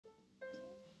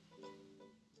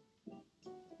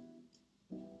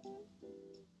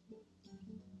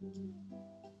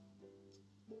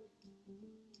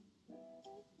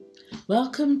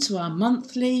Welcome to our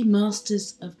monthly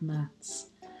Masters of Maths.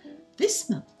 This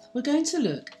month we're going to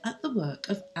look at the work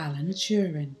of Alan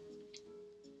Turing.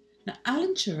 Now,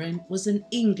 Alan Turing was an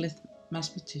English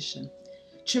mathematician.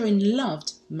 Turing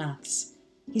loved maths.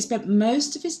 He spent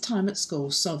most of his time at school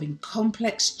solving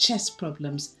complex chess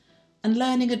problems and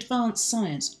learning advanced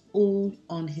science all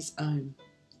on his own.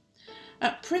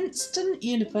 At Princeton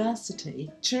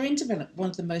University, Turing developed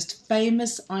one of the most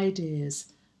famous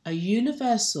ideas, a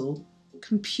universal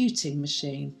computing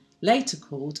machine, later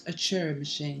called a Turing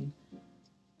machine,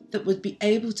 that would be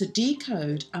able to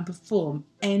decode and perform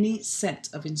any set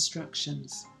of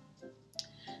instructions.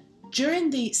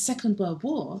 During the Second World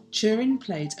War, Turing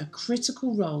played a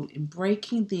critical role in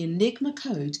breaking the Enigma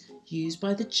code used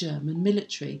by the German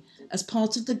military as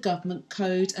part of the government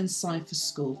Code and Cypher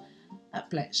School at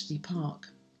Bletchley Park.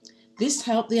 This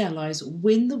helped the Allies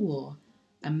win the war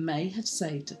and may have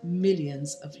saved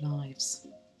millions of lives.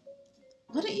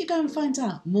 Why don't you go and find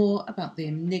out more about the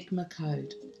Enigma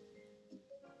code?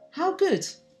 How good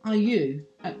are you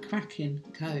at cracking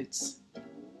codes?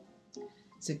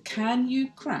 So can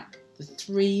you crack the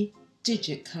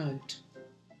 3-digit code?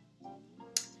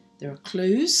 There are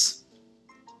clues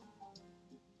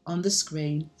on the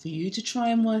screen for you to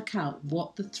try and work out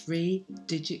what the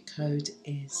 3-digit code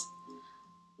is.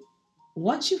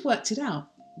 Once you've worked it out,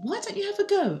 why don't you have a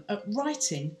go at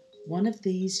writing one of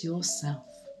these yourself?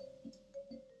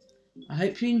 I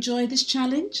hope you enjoy this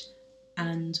challenge,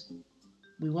 and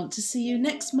we want to see you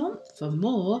next month for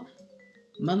more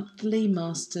monthly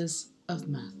Masters of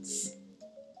Maths.